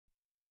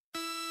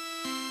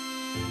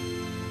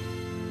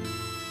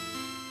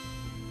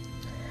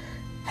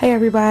Hey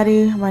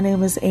everybody, my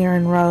name is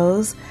Erin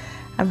Rose.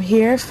 I'm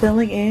here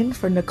filling in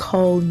for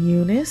Nicole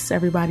Eunice,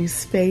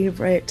 everybody's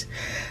favorite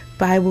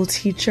Bible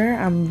teacher.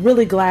 I'm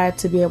really glad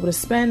to be able to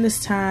spend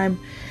this time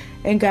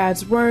in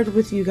God's Word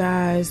with you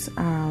guys.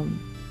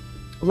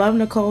 Love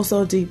Nicole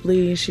so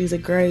deeply. She's a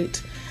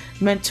great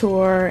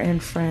mentor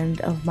and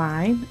friend of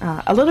mine.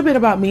 A little bit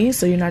about me,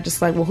 so you're not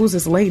just like, well, who's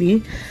this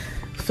lady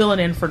filling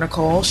in for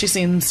Nicole? She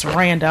seems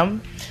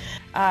random.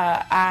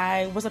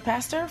 I was a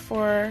pastor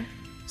for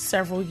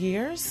several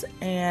years,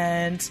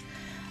 and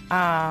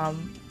now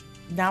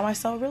I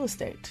sell real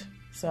estate.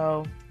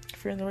 So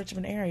if you're in the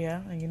Richmond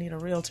area and you need a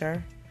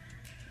realtor,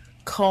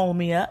 call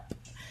me up.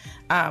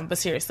 But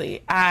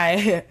seriously,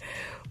 I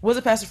was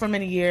a pastor for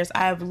many years.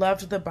 I've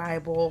loved the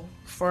Bible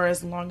for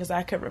as long as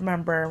I could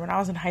remember. When I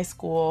was in high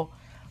school,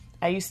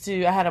 I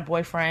had a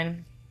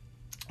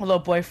little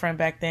boyfriend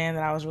back then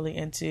that I was really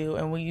into,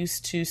 and we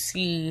used to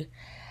see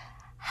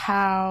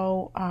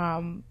how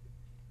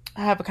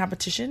have a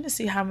competition to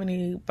see how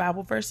many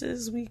Bible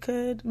verses we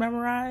could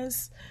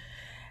memorize.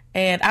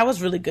 And I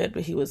was really good,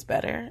 but he was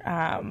better,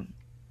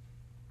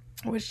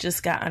 which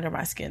just got under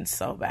my skin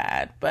so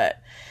bad.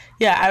 But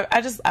yeah,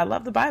 I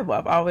love the Bible.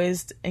 I've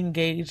always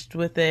engaged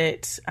with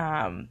it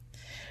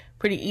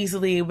pretty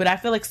easily, but I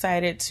feel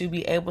excited to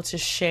be able to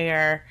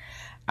share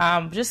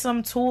just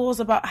some tools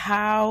about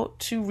how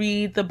to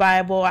read the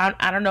Bible.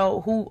 I don't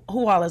know who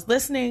all is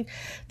listening.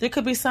 There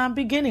could be some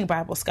beginning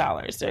Bible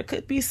scholars. There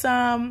could be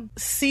some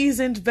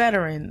seasoned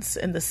veterans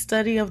in the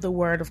study of the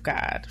Word of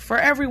God. For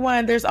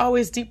everyone, there's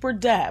always deeper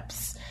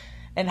depths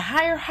and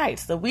higher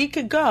heights that we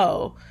could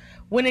go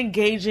when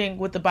engaging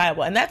with the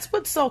Bible. And that's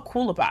what's so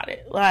cool about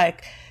it.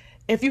 Like,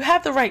 if you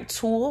have the right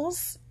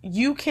tools,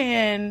 you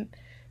can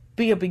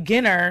be a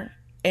beginner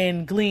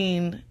and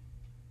glean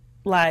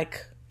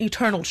like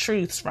eternal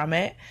truths from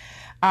it.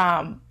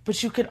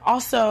 But you can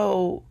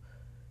also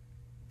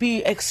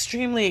be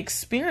extremely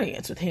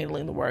experienced with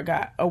handling the Word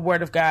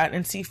of God,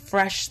 and see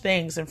fresh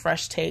things and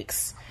fresh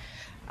takes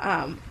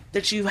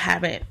that you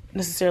haven't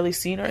necessarily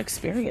seen or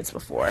experienced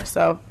before.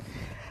 So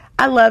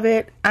I love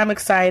it. I'm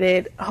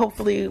excited.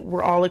 Hopefully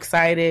we're all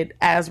excited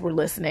as we're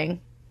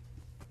listening.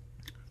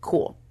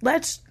 Cool.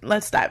 Let's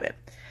dive in.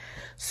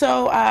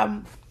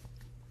 So,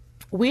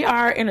 we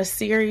are in a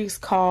series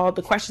called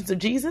The Questions of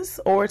Jesus,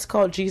 or it's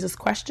called Jesus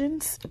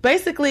Questions.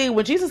 Basically,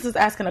 when Jesus is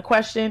asking a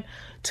question,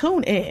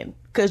 tune in,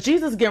 because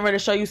Jesus is getting ready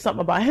to show you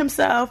something about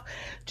himself.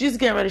 Jesus is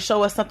getting ready to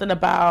show us something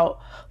about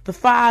the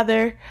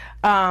Father.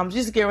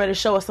 Jesus is getting ready to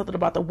show us something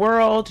about the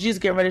world. Jesus is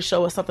getting ready to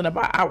show us something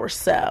about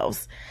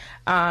ourselves,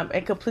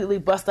 and completely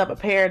bust up a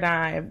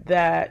paradigm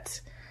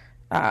that,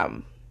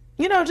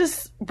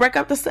 just break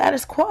up the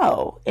status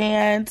quo.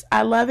 And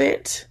I love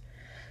it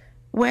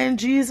when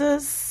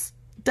Jesus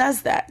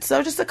does that.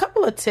 So just a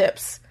couple of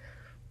tips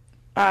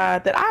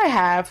that I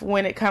have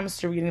when it comes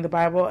to reading the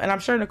Bible, and I'm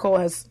sure Nicole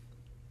has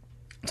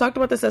talked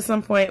about this at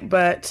some point,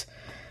 but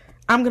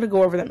I'm going to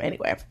go over them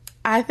anyway.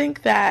 I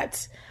think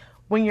that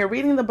when you're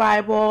reading the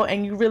Bible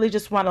and you really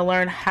just want to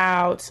learn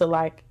how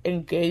to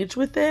engage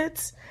with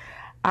it,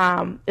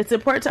 it's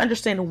important to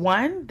understand,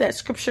 one, that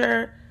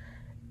Scripture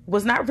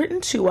was not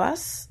written to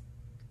us,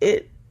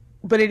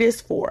 but it is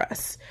for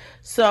us.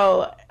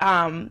 So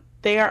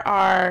there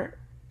are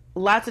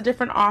lots of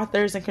different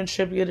authors and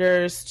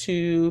contributors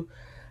to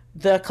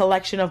the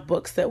collection of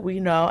books that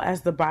we know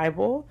as the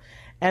Bible,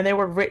 and they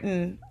were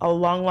written a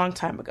long, long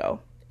time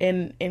ago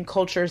in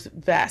cultures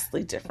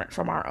vastly different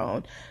from our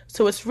own.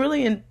 So it's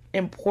really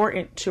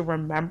important to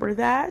remember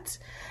that.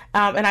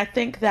 And I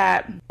think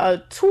that a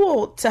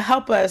tool to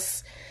help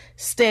us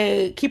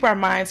keep our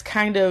minds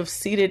kind of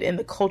seated in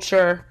the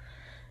culture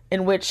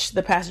in which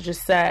the passage is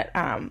set,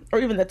 or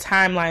even the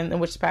timeline in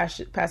which the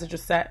passage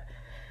is set,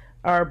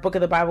 or book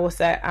of the Bible was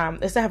set,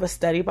 is to have a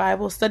study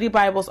Bible. Study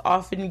Bibles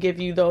often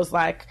give you those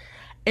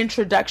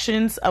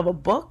introductions of a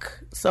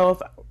book. So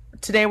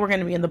today we're going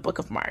to be in the book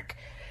of Mark.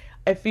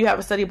 If you have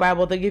a study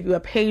Bible, they give you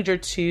a page or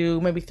two,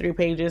 maybe 3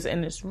 pages,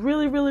 and it's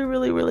really, really,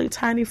 really, really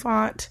tiny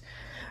font.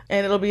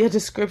 And it'll be a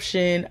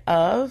description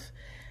of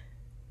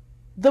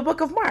the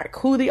book of Mark,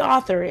 who the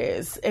author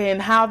is,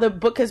 and how the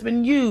book has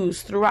been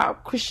used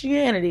throughout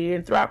Christianity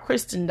and throughout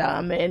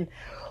Christendom, and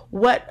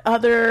what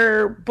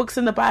other books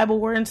in the Bible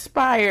were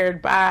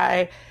inspired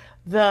by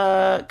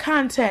the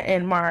content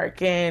in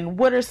Mark, and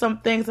what are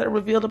some things that are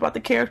revealed about the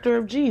character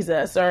of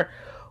Jesus, or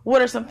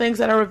what are some things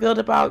that are revealed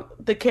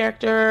about the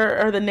character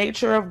or the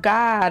nature of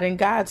God and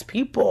God's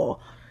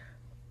people.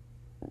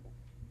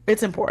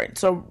 It's important.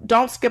 So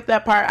don't skip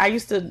that part. I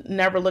used to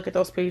never look at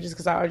those pages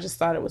because I just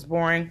thought it was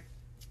boring.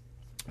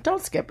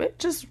 Don't skip it.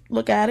 Just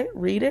look at it,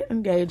 read it,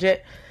 engage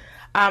it.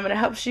 And it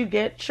helps you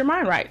get your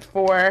mind right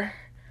for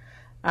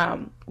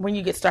when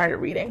you get started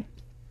reading.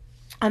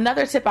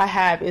 Another tip I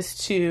have is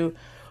to,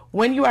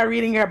 when you are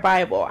reading your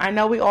Bible, I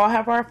know we all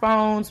have our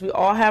phones, we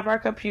all have our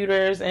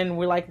computers, and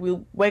we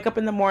wake up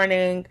in the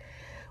morning,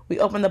 we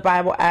open the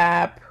Bible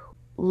app,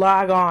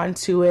 log on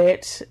to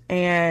it,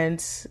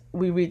 and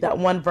we read that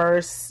one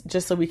verse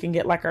just so we can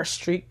get our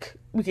streak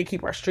we could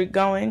keep our streak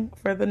going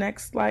for the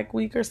next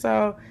week or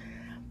so.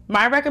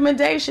 My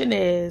recommendation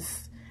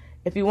is,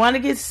 if you want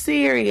to get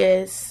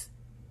serious,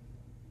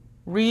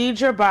 read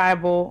your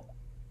Bible,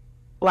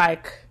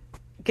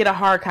 get a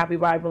hard copy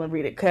Bible and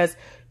read it, because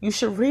you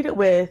should read it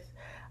with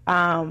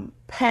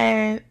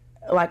pen,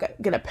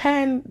 get a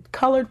pen,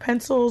 colored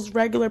pencils,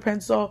 regular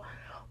pencil,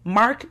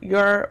 mark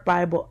your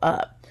Bible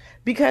up,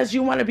 because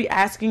you want to be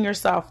asking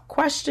yourself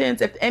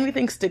questions. If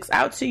anything sticks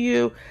out to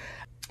you,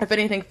 if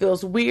anything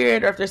feels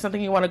weird, or if there's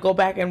something you want to go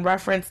back and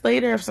reference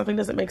later, if something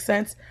doesn't make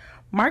sense,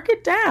 mark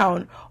it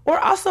down. Or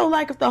also,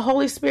 if the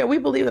Holy Spirit, we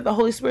believe that the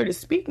Holy Spirit is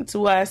speaking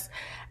to us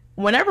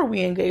whenever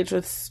we engage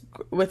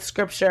with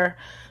scripture.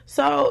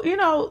 So,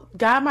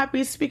 God might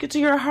be speaking to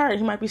your heart.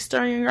 He might be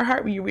stirring in your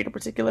heart when you read a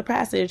particular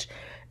passage.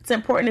 It's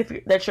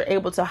important that you're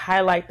able to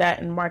highlight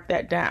that and mark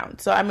that down.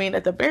 So,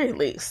 at the very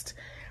least,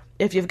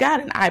 if you've got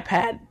an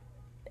iPad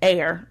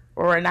Air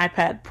or an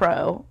iPad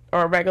Pro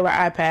or a regular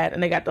iPad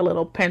and they got the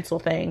little pencil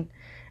thing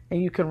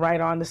and you can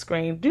write on the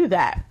screen, do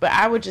that. But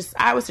I would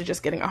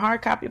suggest getting a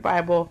hard copy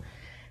Bible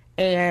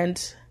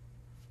and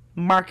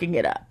marking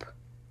it up.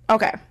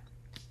 Okay.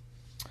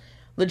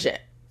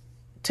 Legit.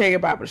 Tear your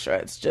Bible to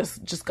shreds.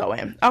 Just go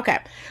in. Okay.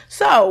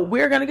 So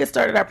we're going to get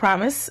started, I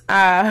promise.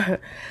 We're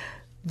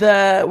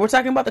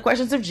talking about the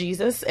questions of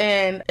Jesus.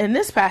 And in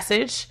this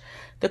passage,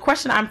 the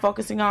question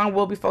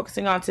we'll be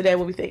focusing on today,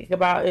 we'll be thinking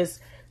about is,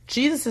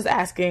 Jesus is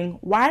asking,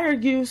 why are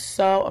you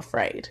so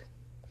afraid?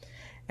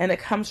 And it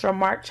comes from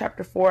Mark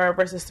chapter 4,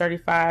 verses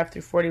 35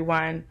 through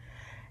 41.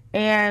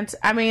 And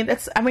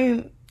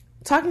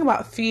talking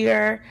about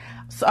fear,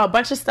 so a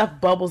bunch of stuff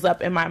bubbles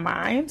up in my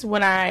mind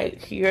when I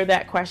hear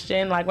that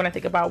question. When I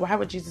think about, why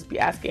would Jesus be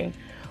asking,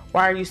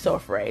 why are you so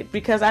afraid?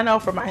 Because I know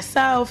for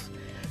myself,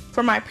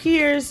 for my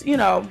peers,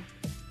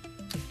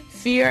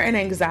 fear and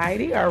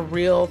anxiety are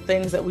real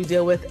things that we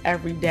deal with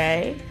every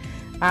day.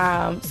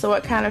 So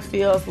it kind of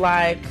feels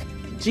like,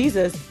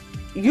 Jesus,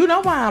 you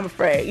know why I'm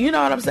afraid. You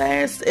know what I'm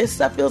saying?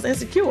 Stuff feels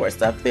insecure.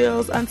 Stuff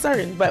feels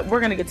uncertain. But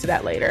we're going to get to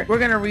that later. We're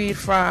going to read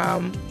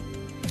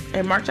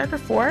in Mark chapter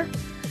 4,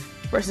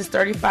 verses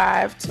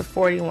 35 to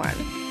 41.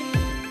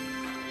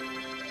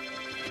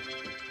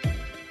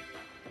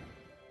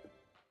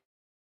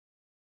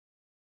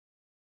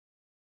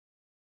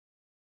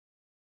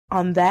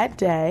 On that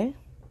day,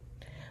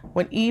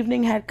 when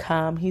evening had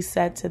come, he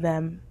said to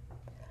them,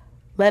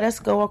 "Let us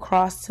go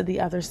across to the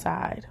other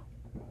side."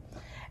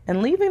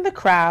 And leaving the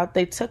crowd,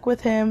 they took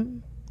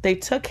him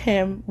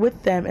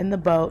with them in the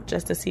boat,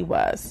 just as he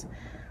was.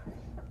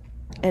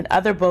 And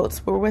other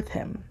boats were with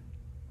him.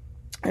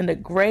 And a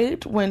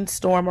great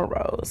windstorm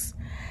arose,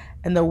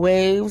 and the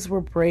waves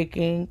were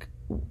breaking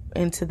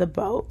into the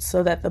boat,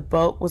 so that the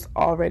boat was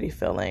already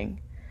filling.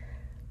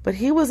 But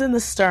he was in the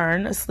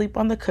stern, asleep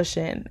on the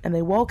cushion, and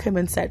they woke him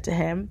and said to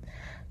him,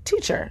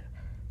 "Teacher,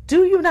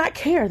 do you not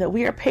care that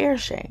we are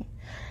perishing?"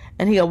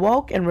 And he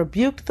awoke and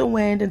rebuked the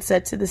wind and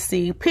said to the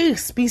sea,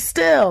 "Peace, be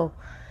still."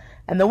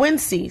 And the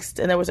wind ceased,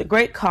 and there was a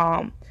great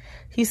calm.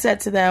 He said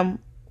to them,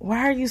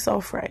 "Why are you so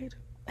afraid?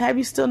 Have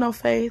you still no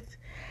faith?"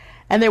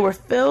 And they were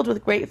filled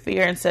with great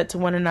fear and said to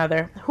one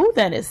another, "Who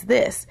then is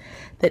this,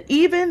 that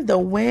even the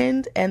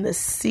wind and the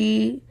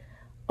sea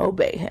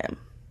obey him?"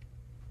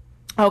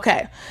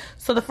 Okay,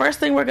 so the first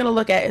thing we're going to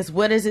look at is,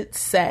 what does it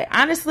say?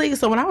 Honestly,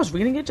 so when I was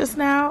reading it just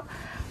now,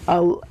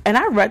 and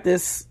I read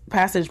this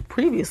passage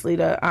previously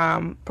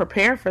to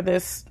prepare for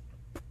this,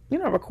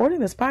 recording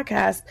this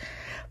podcast,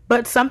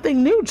 but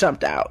something new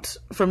jumped out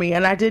for me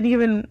and I didn't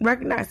even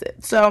recognize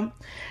it. So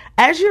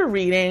as you're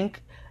reading,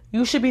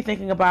 you should be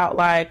thinking about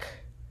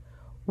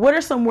what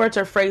are some words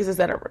or phrases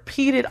that are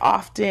repeated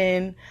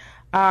often?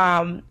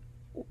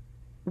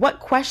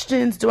 What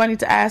questions do I need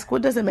to ask?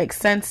 What doesn't make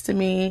sense to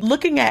me?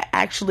 Looking at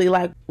actually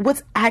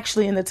what's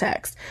actually in the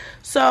text.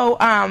 So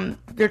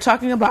they're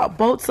talking about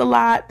boats a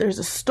lot. There's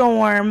a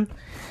storm.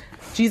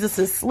 Jesus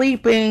is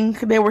sleeping.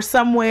 They were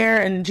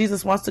somewhere and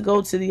Jesus wants to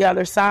go to the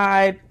other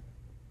side.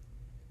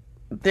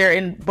 They're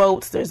in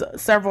boats. There's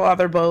several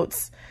other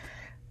boats.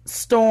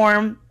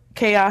 Storm,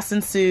 chaos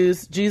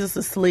ensues. Jesus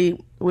is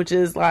asleep, which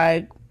is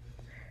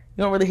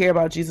you don't really hear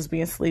about Jesus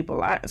being asleep a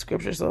lot in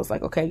scripture. So it's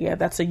okay, yeah,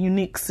 that's a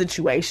unique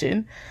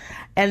situation.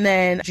 And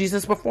then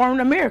Jesus performed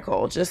a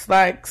miracle, just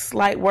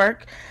slight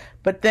work.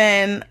 But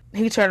then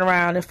he turned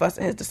around and fussed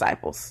at his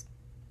disciples.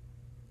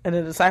 And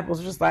the disciples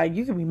were just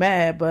you can be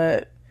mad,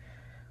 but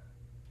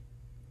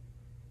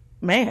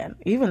man,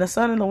 even the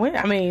sun and the wind.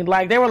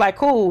 They were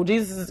cool,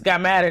 Jesus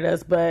got mad at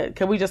us, but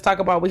can we just talk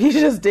about what he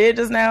just did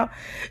just now?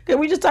 Can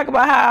we just talk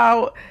about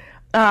how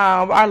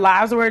our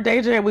lives were in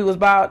danger and we was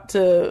about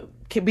to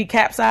be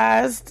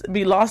capsized,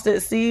 be lost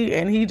at sea,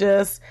 and he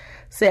just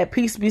said,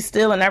 "Peace, be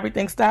still," and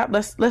everything stopped?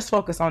 Let's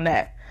focus on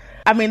that.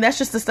 That's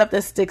just the stuff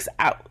that sticks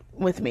out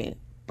with me.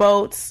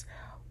 Boats,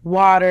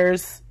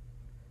 waters,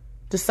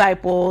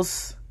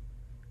 disciples,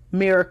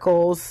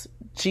 miracles,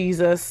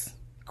 Jesus,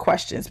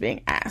 questions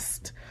being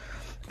asked.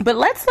 But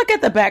let's look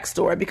at the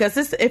backstory, because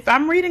if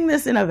I'm reading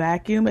this in a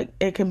vacuum,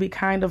 it can be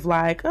kind of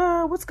like,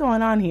 oh, what's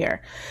going on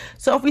here?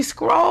 So if we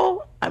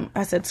scroll,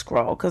 I said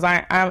scroll because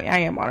I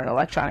am on an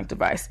electronic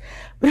device.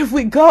 But if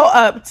we go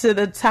up to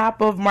the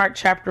top of Mark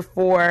chapter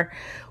 4,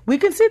 we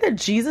can see that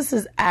Jesus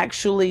is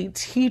actually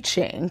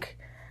teaching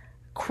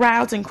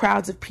crowds and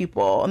crowds of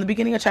people. In the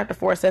beginning of chapter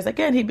 4, it says,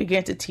 again, he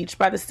began to teach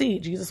by the sea.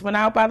 Jesus went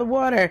out by the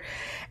water,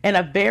 and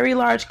a very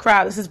large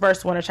crowd, this is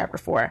verse 1 of chapter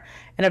 4,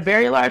 and a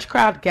very large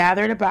crowd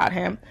gathered about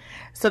him,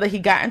 so that he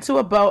got into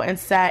a boat and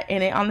sat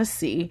in it on the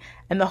sea,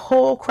 and the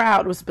whole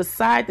crowd was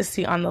beside the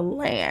sea on the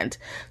land.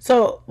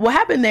 So what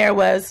happened there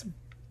was,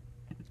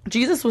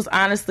 Jesus was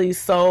honestly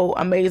so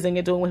amazing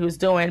at doing what he was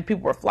doing.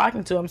 People were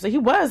flocking to him. So he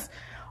was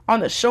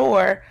on the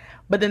shore,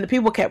 but then the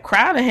people kept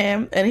crowding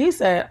him, and he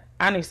said,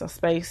 I need some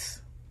space.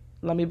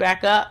 Let me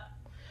back up.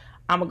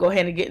 I'm going to go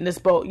ahead and get in this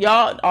boat.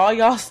 All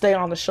y'all stay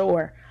on the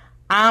shore.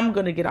 I'm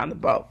going to get on the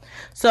boat.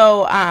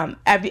 So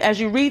as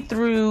you read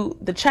through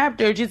the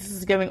chapter, Jesus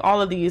is giving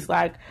all of these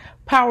like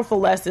powerful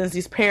lessons,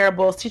 these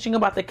parables, teaching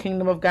about the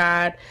kingdom of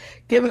God,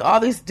 giving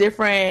all these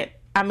different,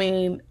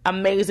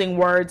 amazing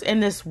words in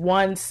this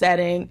one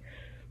setting.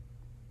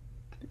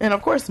 And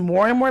of course,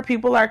 more and more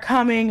people are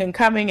coming,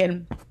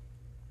 and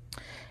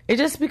it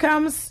just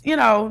becomes,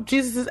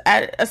 Jesus is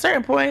at a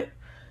certain point,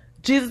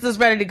 Jesus is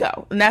ready to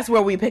go. And that's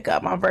where we pick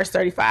up on verse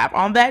 35.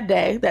 On that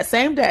day, that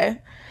same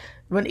day,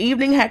 when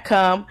evening had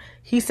come,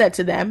 he said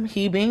to them,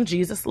 he being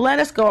Jesus, let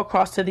us go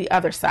across to the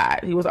other side.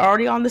 He was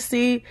already on the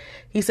sea.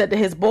 He said to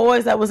his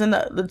boys that was in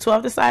the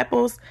 12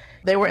 disciples,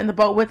 they were in the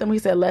boat with him. He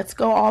said, let's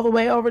go all the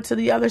way over to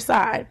the other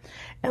side.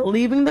 And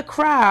leaving the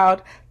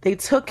crowd, they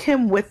took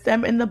him with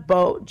them in the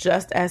boat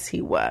just as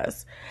he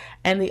was.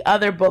 And the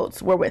other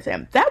boats were with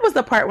him. That was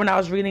the part when I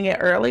was reading it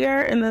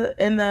earlier in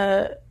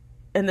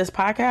this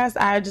podcast.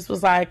 I just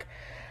was like,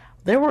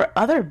 there were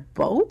other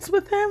boats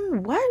with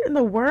him? What in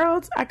the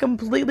world? I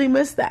completely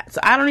missed that. So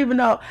I don't even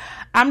know.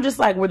 I'm just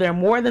like, were there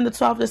more than the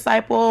 12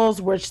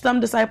 disciples? Were some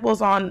disciples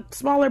on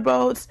smaller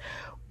boats?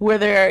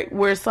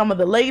 Were some of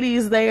the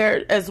ladies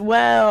there as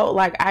well?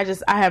 Like, I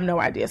have no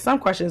idea. Some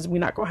questions we're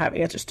not going to have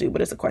answers to,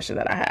 but it's a question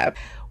that I have.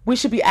 We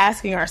should be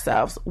asking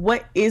ourselves,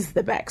 what is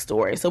the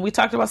backstory? So we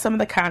talked about some of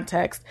the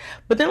context,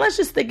 but then let's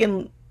just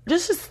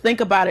think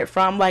about it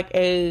from like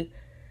a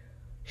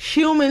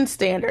human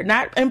standard,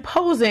 not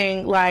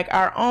imposing like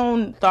our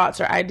own thoughts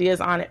or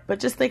ideas on it, but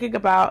just thinking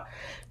about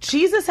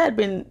Jesus had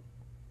been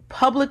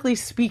publicly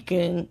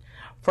speaking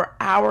for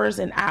hours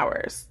and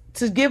hours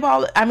to give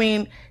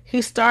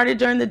he started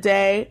during the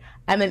day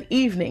and then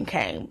evening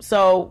came.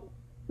 So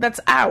that's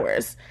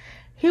hours.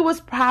 He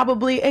was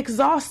probably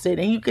exhausted,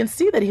 and you can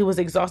see that he was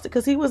exhausted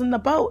because he was in the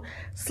boat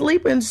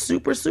sleeping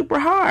super, super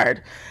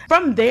hard.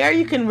 From there,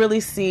 you can really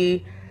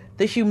see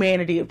the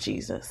humanity of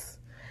Jesus.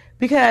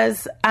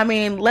 Because,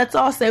 let's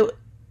all say,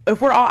 if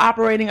we're all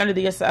operating under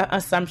the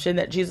assumption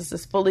that Jesus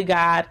is fully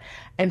God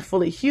and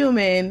fully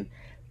human,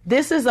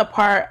 this is a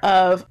part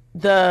of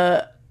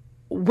the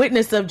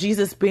witness of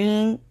Jesus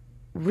being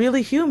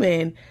really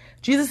human.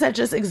 Jesus had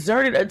just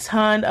exerted a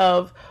ton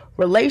of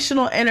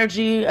relational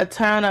energy, a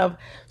ton of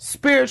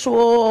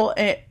spiritual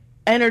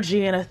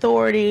energy and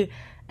authority,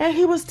 and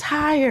he was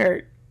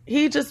tired.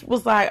 He just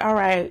was like, all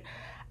right,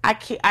 I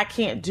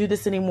can't do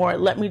this anymore.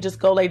 Let me just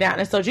go lay down.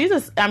 And so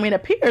Jesus, it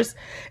appears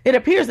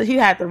that he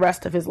had the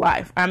rest of his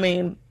life.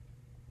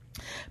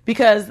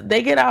 Because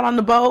they get out on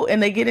the boat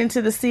and they get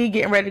into the sea,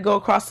 getting ready to go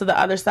across to the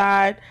other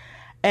side,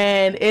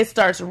 and it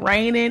starts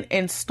raining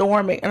and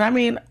storming. And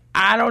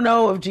I don't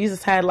know if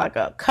Jesus had like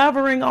a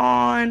covering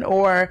on,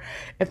 or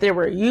if they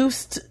were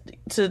used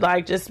to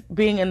like just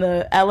being in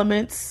the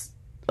elements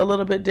a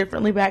little bit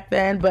differently back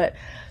then, but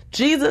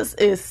Jesus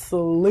is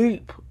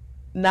asleep,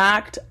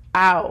 knocked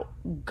out,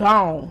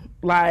 gone,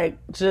 like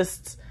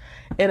just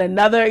in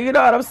another, you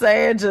know what I'm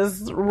saying?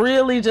 Just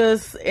really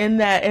just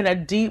in a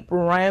deep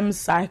REM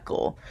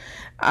cycle.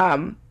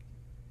 And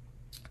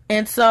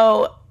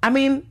so,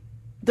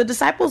 the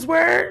disciples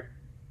were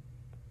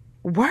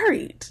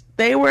worried.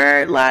 They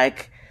were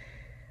like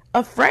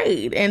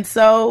afraid. And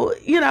so,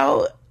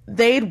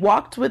 they'd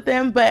walked with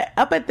them, but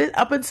up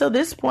until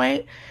this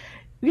point,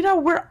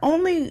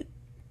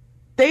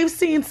 they've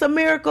seen some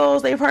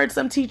miracles, they've heard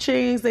some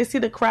teachings, they see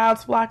the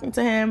crowds flocking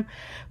to him,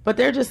 but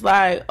they're just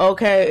like,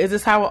 okay, is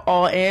this how it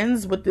all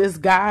ends, with this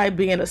guy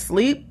being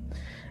asleep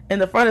in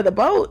the front of the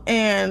boat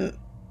and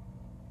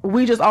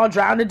we just all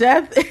drown to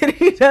death and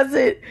he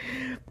doesn't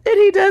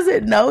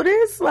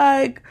notice?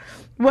 Like,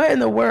 what in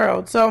the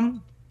world? So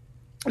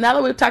now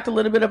that we've talked a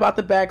little bit about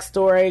the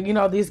backstory,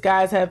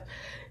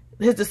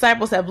 his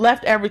disciples have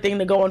left everything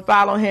to go and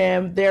follow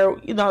him.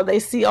 They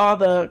see all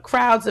the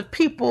crowds of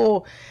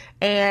people,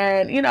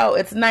 and,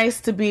 it's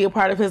nice to be a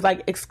part of his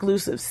like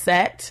exclusive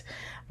set.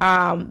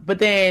 But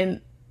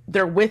then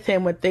they're with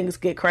him when things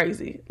get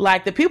crazy.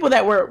 Like the people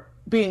that were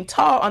being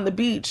taught on the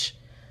beach,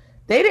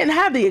 they didn't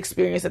have the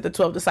experience that the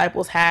 12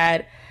 disciples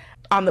had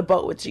on the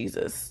boat with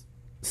Jesus.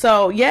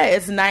 So yeah,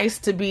 it's nice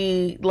to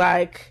be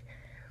like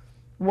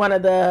one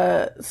of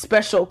the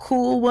special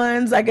cool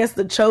ones, I guess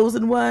the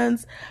chosen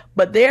ones,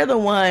 but they're the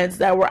ones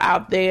that were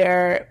out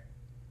there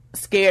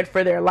scared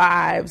for their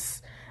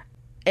lives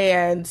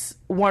and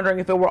wondering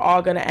if it were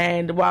all going to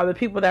end, while the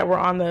people that were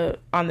on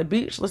the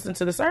beach listening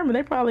to the sermon,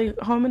 they probably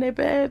home in their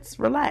beds,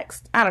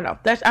 relaxed. I don't know.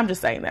 I'm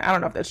just saying that. I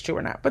don't know if that's true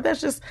or not, but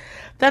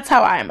that's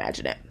how I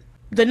imagine it.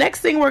 The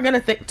next thing we're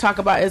going to talk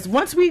about is,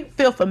 once we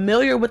feel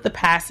familiar with the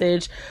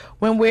passage,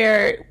 when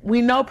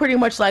we know pretty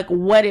much like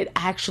what it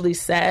actually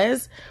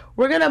says,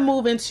 we're going to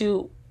move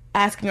into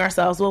asking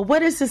ourselves, well, what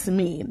does this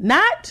mean?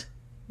 Not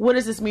what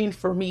does this mean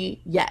for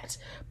me yet,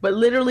 but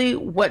literally,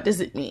 what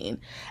does it mean?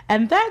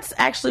 And that's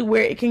actually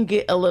where it can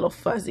get a little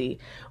fuzzy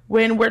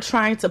when we're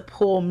trying to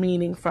pull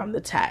meaning from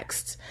the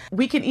text.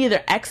 We can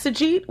either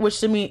exegete,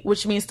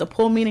 which means to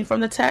pull meaning from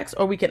the text,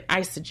 or we can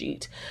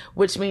eisegete,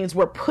 which means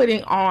we're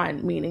putting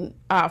on meaning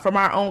from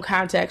our own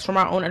context, from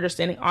our own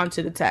understanding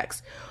onto the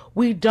text.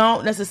 We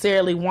don't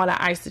necessarily want to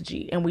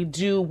eisegete, and we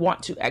do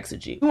want to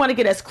exegete. We want to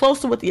get as close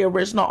to what the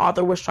original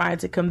author was trying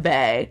to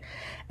convey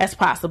as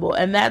possible.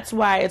 And that's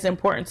why it's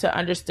important to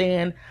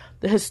understand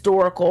the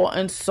historical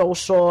and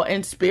social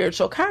and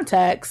spiritual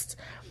context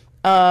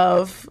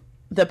of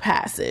the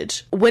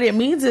passage. What it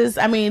means is,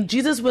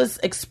 Jesus was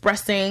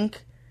expressing,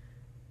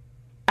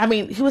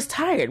 he was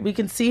tired. We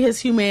can see his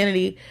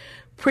humanity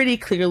pretty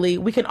clearly.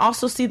 We can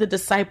also see the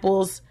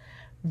disciples'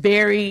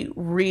 very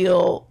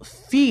real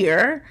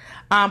fear.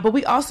 But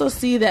we also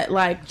see that,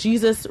 like,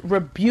 Jesus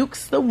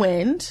rebukes the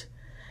wind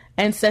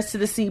and says to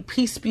the sea,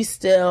 "Peace, be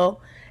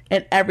still,"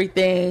 and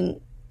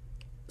everything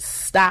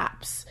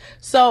stops.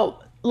 So,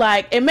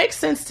 like, it makes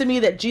sense to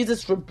me that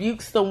Jesus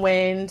rebukes the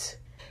wind.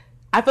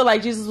 I feel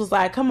like Jesus was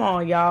like, come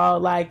on, y'all.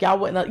 Like,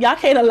 y'all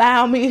can't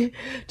allow me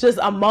just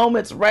a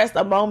moment's rest,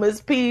 a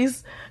moment's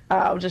peace.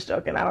 I'm just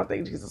joking. I don't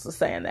think Jesus was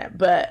saying that.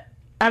 But,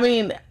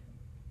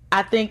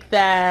 I think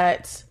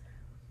that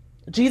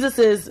Jesus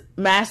is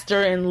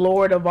master and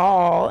Lord of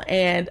all.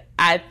 And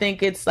I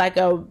think it's like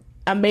a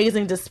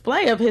amazing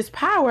display of his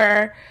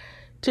power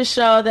to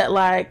show that,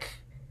 like,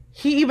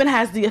 he even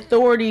has the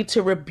authority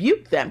to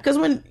rebuke them. Because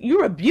when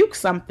you rebuke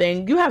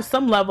something, you have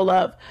some level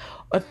of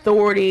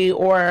authority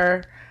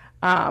or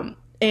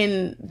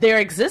in their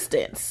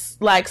existence.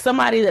 Like,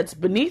 somebody that's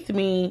beneath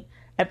me,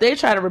 if they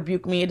try to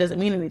rebuke me, it doesn't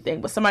mean anything.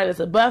 But somebody that's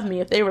above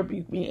me, if they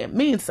rebuke me, it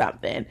means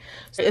something.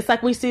 So it's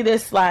like we see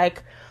this,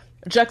 like,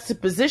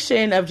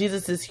 juxtaposition of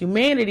Jesus's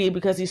humanity,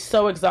 because he's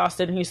so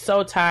exhausted and he's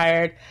so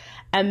tired,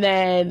 and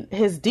then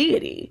his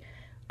deity.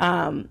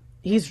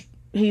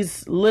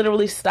 He's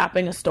literally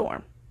stopping a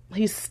storm.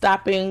 He's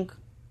stopping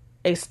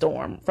a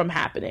storm from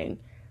happening.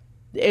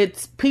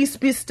 It's peace,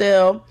 be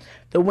still.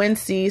 The wind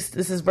ceased.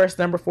 This is verse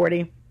number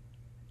 40.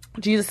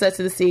 Jesus said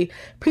to the sea,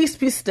 "Peace,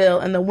 be still."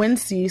 And the wind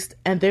ceased,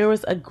 and there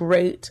was a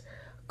great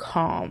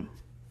calm.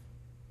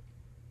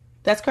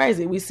 That's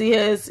crazy. We see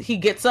he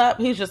gets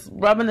up. He's just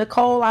rubbing the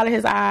coal out of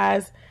his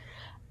eyes,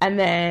 and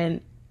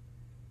then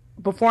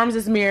performs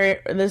this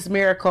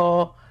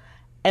miracle.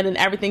 And then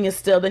everything is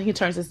still. Then he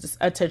turns his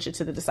attention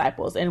to the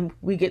disciples. And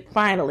we get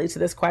finally to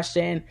this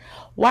question: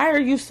 why are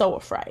you so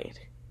afraid?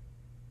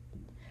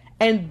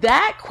 And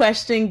that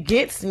question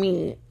gets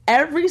me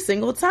every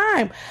single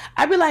time.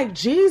 I'd be like,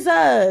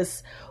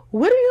 Jesus,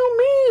 what do you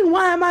mean?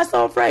 Why am I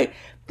so afraid?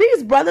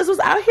 These brothers was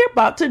out here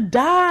about to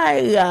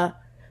die.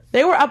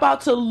 They were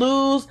about to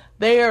lose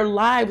their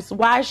lives.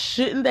 Why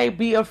shouldn't they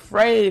be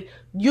afraid?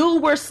 You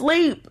were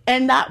asleep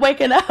and not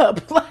waking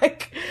up.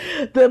 Like,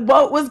 the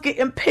boat was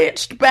getting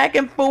pitched back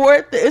and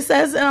forth. It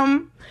says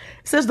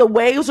the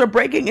waves were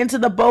breaking into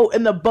the boat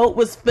and the boat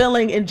was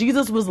filling, and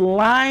Jesus was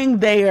lying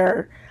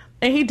there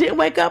and he didn't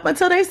wake up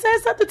until they said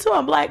something to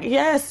him. Like,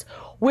 yes,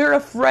 we're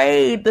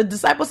afraid. The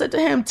disciples said to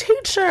him,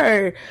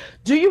 "Teacher,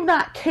 do you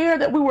not care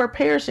that we were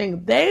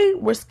perishing?" They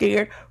were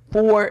scared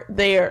for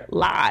their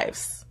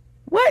lives.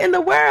 What in the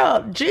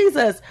world?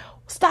 Jesus,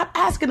 stop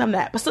asking them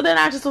that. But so then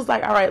I just was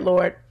like, all right,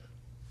 Lord,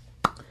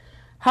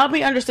 help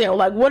me understand.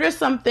 Like, what are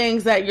some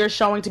things that you're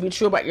showing to be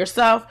true about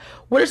yourself?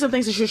 What are some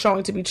things that you're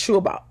showing to be true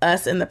about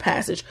us in the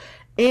passage?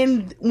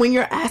 And when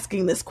you're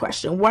asking this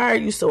question, why are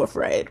you so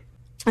afraid?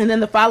 And then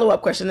the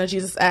follow-up question that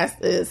Jesus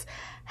asked is,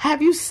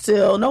 have you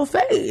still no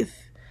faith?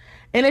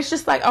 And it's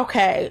just like,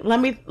 okay, let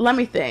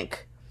me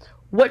think.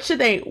 Why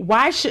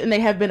shouldn't they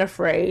have been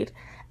afraid?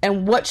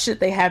 And what should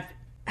they have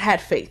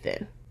had faith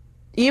in?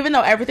 Even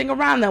though everything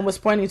around them was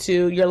pointing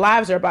to, your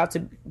lives are about to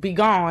be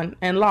gone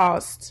and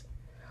lost,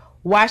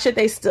 why should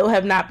they still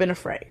have not been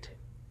afraid?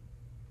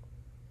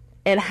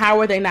 And how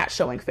are they not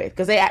showing faith?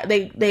 Because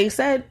they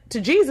said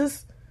to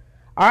Jesus,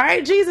 all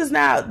right, Jesus,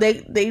 now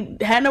they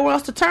had nowhere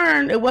else to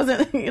turn. It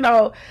wasn't,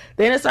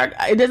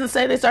 it doesn't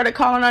say they started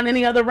calling on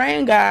any other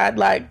rain god.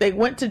 Like, they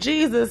went to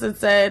Jesus and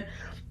said,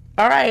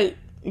 all right,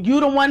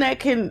 you the one that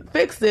can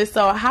fix this.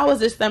 So how is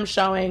this them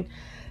showing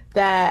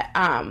that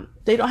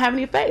they don't have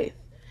any faith?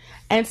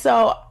 And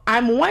so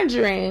I'm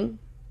wondering,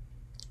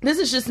 this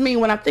is just me,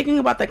 when I'm thinking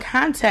about the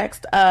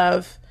context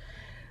of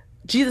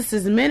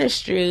Jesus's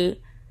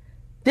ministry,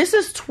 this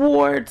is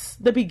towards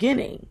the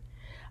beginning.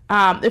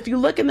 If you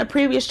look in the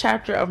previous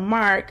chapter of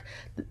Mark,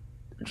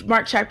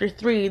 Mark chapter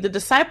 3, the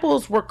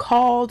disciples were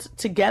called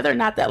together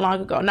not that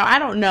long ago. Now, I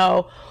don't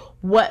know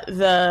what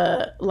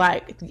the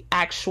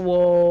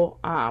actual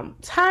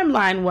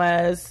timeline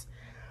was,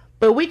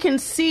 but we can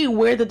see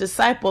where the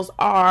disciples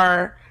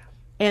are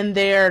in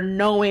their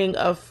knowing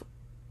of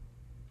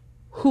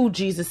who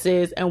Jesus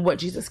is and what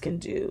Jesus can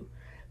do.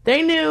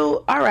 They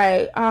knew, all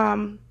right,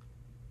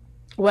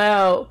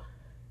 well,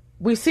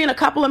 we've seen a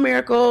couple of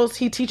miracles.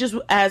 He teaches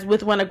as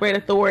with one of great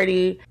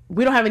authority.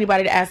 We don't have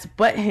anybody to ask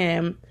but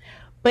him.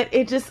 But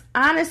it just,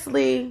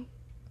 honestly,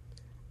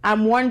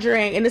 I'm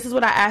wondering, and this is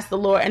what I asked the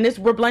Lord, and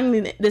we're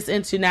blending this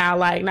into now,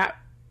 like, not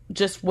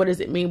just what does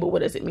it mean, but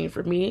what does it mean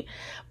for me?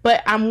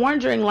 But I'm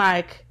wondering,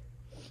 like,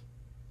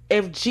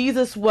 if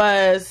Jesus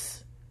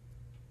was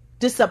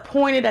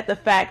disappointed at the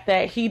fact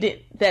that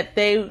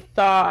they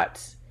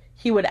thought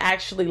he would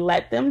actually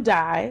let them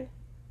die.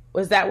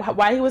 Was that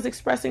why he was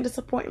expressing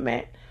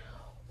disappointment?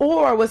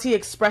 Or was he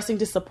expressing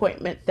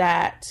disappointment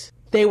that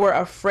they were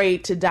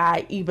afraid to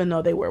die even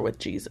though they were with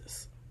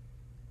Jesus?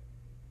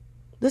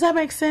 Does that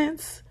make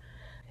sense?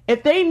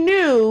 If they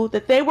knew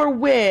that they were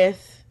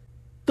with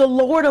the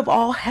Lord of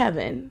all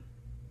heaven,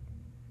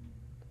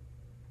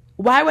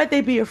 why would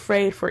they be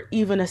afraid for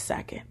even a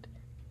second?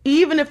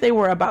 Even if they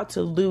were about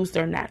to lose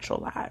their natural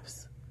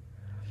lives.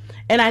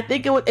 And I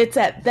think it's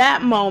at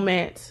that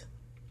moment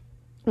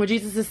when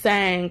Jesus is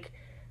saying,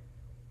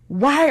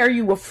 why are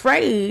you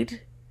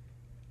afraid?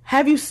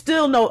 Have you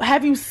still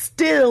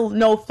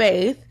no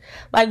faith?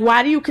 Like,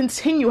 why do you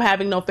continue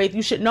having no faith?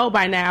 You should know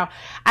by now.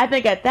 I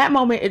think at that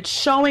moment, it's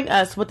showing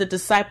us what the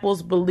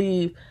disciples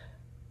believe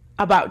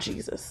about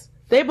Jesus.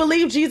 They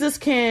believe Jesus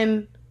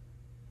can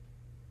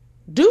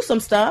do some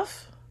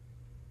stuff,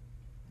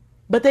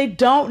 but they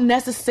don't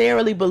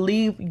necessarily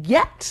believe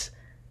yet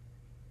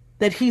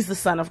that he's the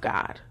Son of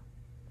God.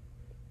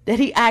 That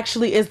he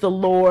actually is the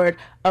Lord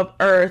of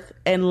earth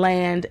and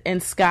land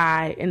and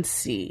sky and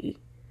sea.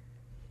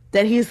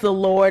 That he's the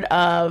Lord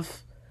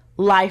of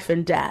life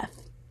and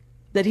death.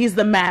 That he's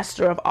the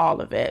master of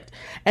all of it.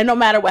 And no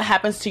matter what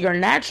happens to your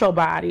natural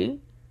body,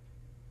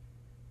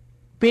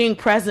 being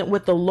present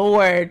with the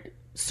Lord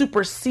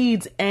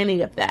supersedes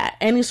any of that.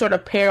 Any sort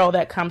of peril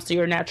that comes to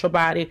your natural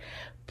body,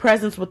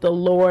 presence with the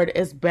Lord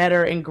is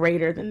better and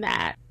greater than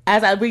that.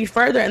 As I read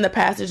further in the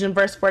passage in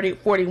verse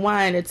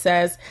 41, it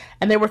says,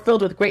 and they were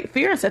filled with great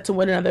fear and said to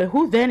one another,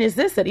 who then is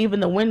this that even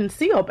the wind and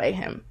sea obey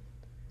him?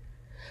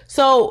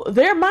 So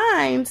their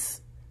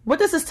minds, what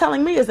this is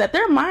telling me is that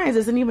their minds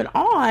isn't even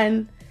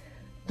on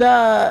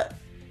the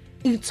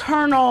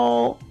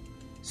eternal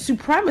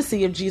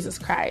supremacy of Jesus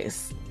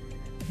Christ.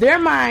 Their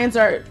minds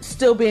are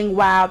still being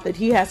wowed that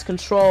he has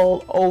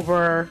control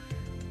over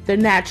the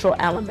natural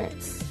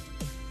elements.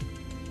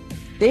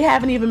 They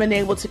haven't even been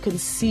able to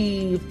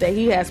conceive that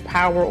he has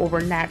power over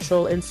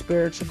natural and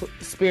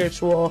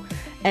spiritual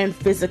and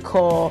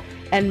physical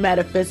and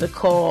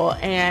metaphysical.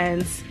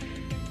 And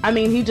I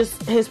mean,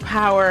 his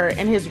power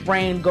and his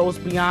reign goes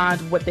beyond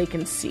what they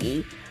can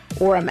see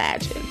or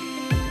imagine.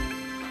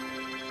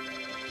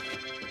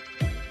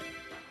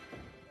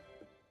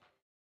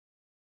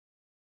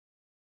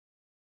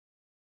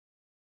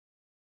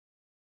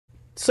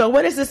 So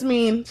what does this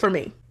mean for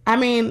me? I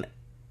mean,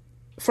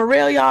 for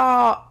real,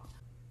 y'all,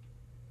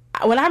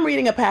 when I'm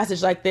reading a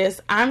passage like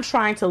this, I'm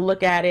trying to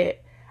look at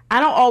it. I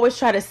don't always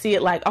try to see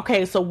it like,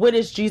 okay, so what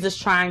is Jesus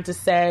trying to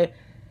say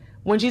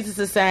when Jesus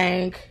is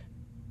saying,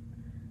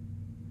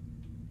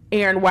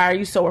 Aaron, why are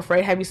you so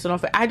afraid? Have you still no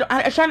faith?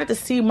 I try not to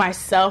see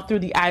myself through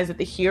the eyes of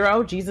the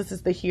hero. Jesus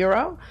is the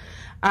hero.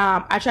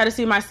 I try to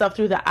see myself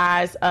through the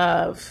eyes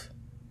of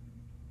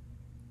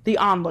the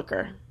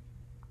onlooker.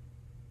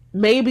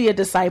 Maybe a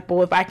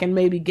disciple, if I can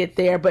maybe get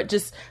there, but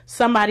just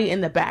somebody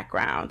in the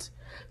background.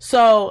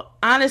 So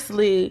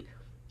honestly,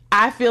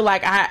 I feel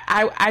like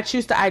I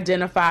choose to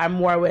identify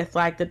more with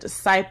like the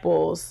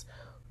disciples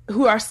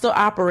who are still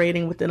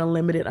operating within a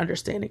limited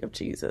understanding of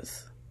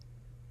Jesus.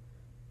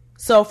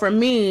 So for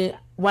me,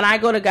 when I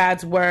go to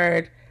God's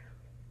word,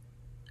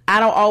 I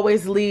don't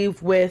always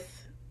leave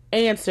with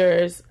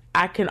answers.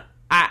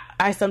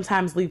 I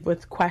sometimes leave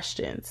with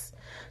questions.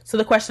 So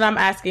the question I'm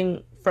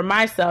asking for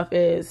myself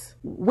is,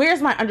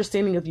 where's my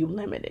understanding of you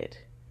limited?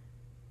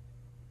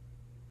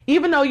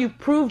 Even though you've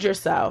proved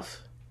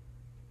yourself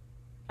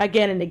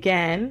again and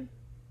again,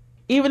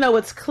 even though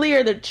it's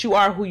clear that you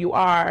are who you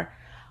are,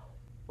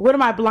 what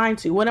am I blind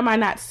to? What am I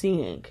not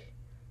seeing?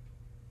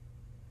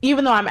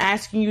 Even though I'm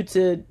asking you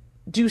to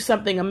do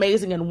something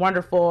amazing and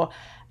wonderful,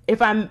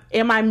 am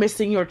I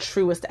missing your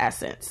truest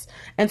essence?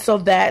 And so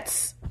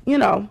that's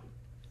going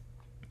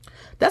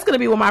to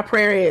be what my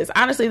prayer is.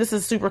 Honestly, this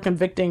is super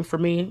convicting for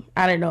me.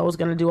 I didn't know I was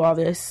going to do all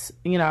this,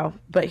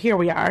 but here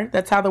we are.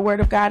 That's how the word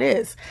of God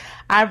is.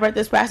 I've read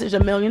this passage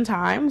 1,000,000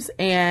 times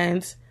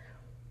and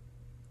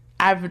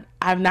I've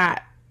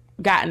not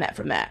gotten that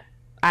from that.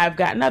 I've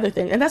gotten other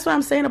things. And that's what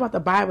I'm saying about the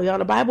Bible, y'all.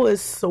 The Bible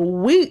is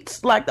sweet.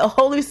 Like the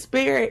Holy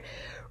Spirit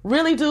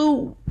really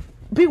do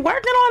be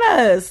working on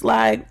us.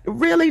 Like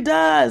really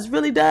does.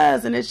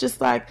 And it's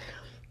just like,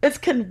 it's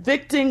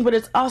convicting, but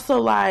it's also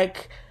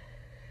like,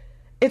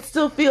 it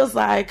still feels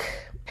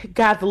like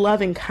God, the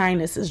loving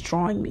kindness is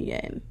drawing me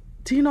in.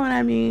 Do you know what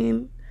I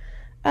mean?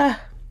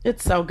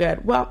 It's so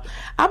good. Well,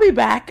 I'll be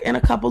back in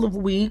a couple of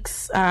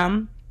weeks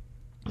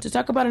to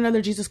talk about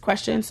another Jesus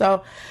question.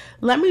 So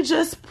let me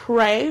just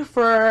pray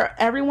for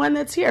everyone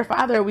that's here.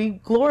 Father, we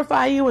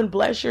glorify you and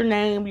bless your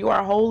name. You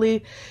are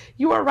holy.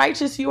 You are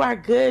righteous. You are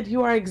good.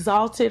 You are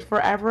exalted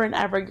forever and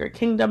ever. Your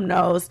kingdom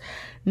knows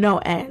no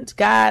end.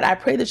 God, I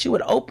pray that you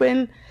would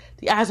open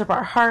the eyes of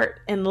our heart,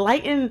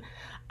 enlighten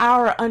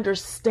our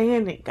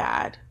understanding,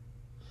 God.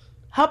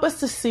 Help us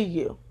to see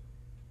you.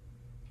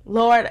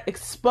 Lord,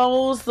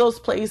 expose those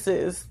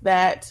places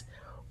that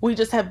we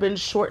just have been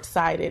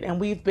short-sighted and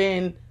we've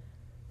been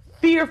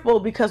fearful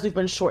because we've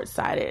been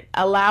short-sighted.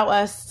 Allow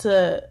us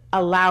to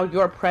allow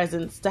your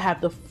presence to have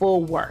the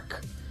full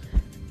work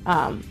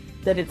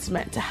that it's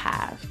meant to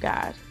have,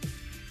 God.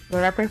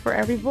 Lord, I pray for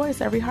every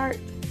voice, every heart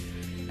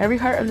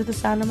under the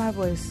sound of my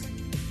voice.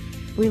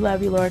 We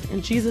love you, Lord.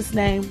 In Jesus'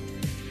 name,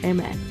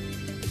 amen.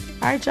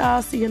 All right,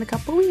 y'all. See you in a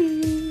couple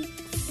weeks.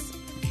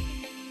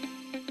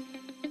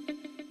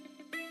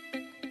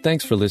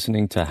 Thanks for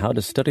listening to How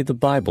to Study the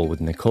Bible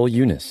with Nicole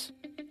Eunice,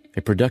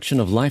 a production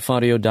of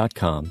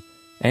lifeaudio.com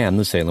and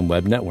the Salem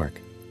Web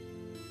Network.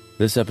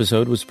 This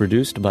episode was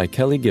produced by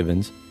Kelly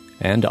Givens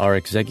and our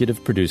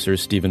executive producer,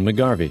 Stephen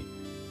McGarvey,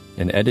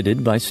 and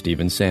edited by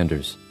Stephen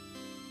Sanders.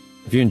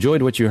 If you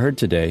enjoyed what you heard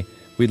today,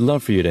 we'd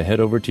love for you to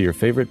head over to your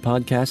favorite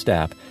podcast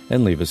app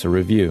and leave us a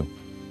review.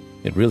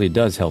 It really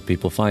does help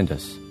people find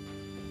us.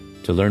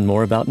 To learn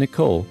more about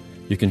Nicole,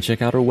 you can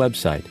check out her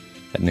website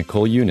at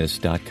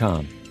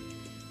NicoleEunice.com.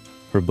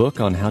 Her book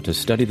on how to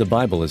study the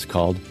Bible is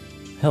called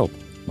Help,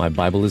 My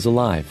Bible is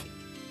Alive,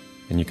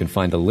 and you can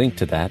find a link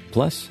to that,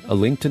 plus a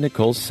link to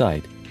Nicole's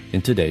site,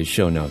 in today's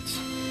show notes.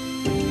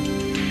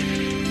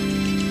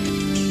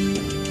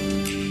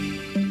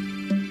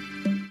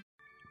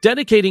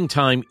 Dedicating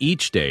time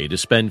each day to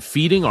spend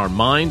feeding our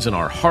minds and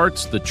our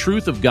hearts the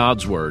truth of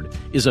God's Word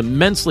is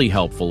immensely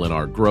helpful in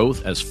our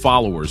growth as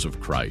followers of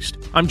Christ.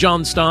 I'm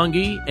John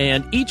Stange,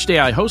 and each day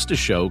I host a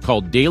show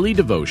called Daily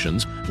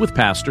Devotions with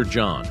Pastor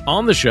John.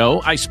 On the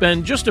show, I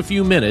spend just a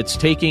few minutes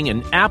taking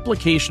an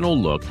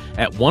applicational look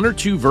at one or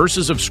two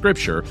verses of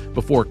Scripture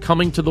before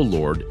coming to the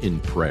Lord in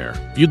prayer.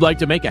 If you'd like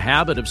to make a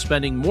habit of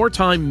spending more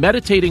time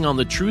meditating on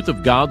the truth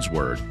of God's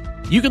Word,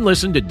 you can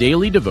listen to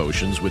Daily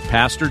Devotions with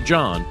Pastor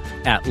John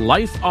at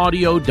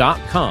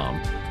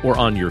lifeaudio.com or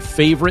on your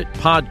favorite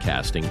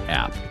podcasting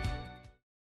app.